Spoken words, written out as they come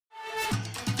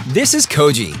This is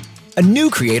Koji, a new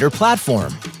creator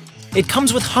platform. It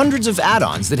comes with hundreds of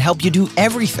add-ons that help you do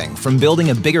everything from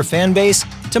building a bigger fan base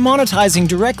to monetizing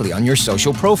directly on your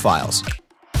social profiles.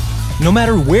 No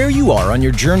matter where you are on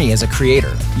your journey as a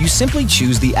creator, you simply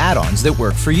choose the add-ons that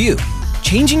work for you.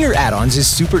 Changing your add-ons is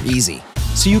super easy,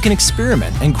 so you can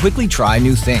experiment and quickly try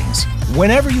new things,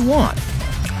 whenever you want.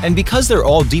 And because they're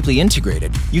all deeply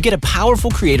integrated, you get a powerful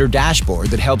creator dashboard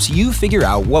that helps you figure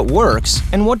out what works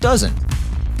and what doesn't.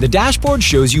 The dashboard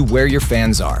shows you where your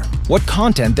fans are, what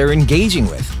content they're engaging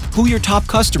with, who your top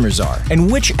customers are,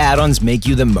 and which add-ons make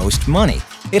you the most money.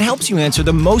 It helps you answer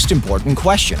the most important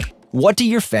question: what do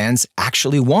your fans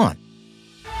actually want?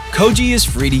 Koji is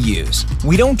free to use.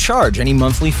 We don't charge any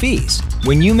monthly fees.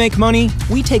 When you make money,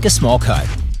 we take a small cut.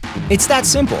 It's that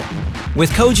simple.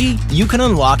 With Koji, you can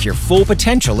unlock your full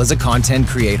potential as a content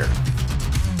creator.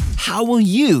 How will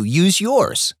you use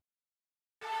yours?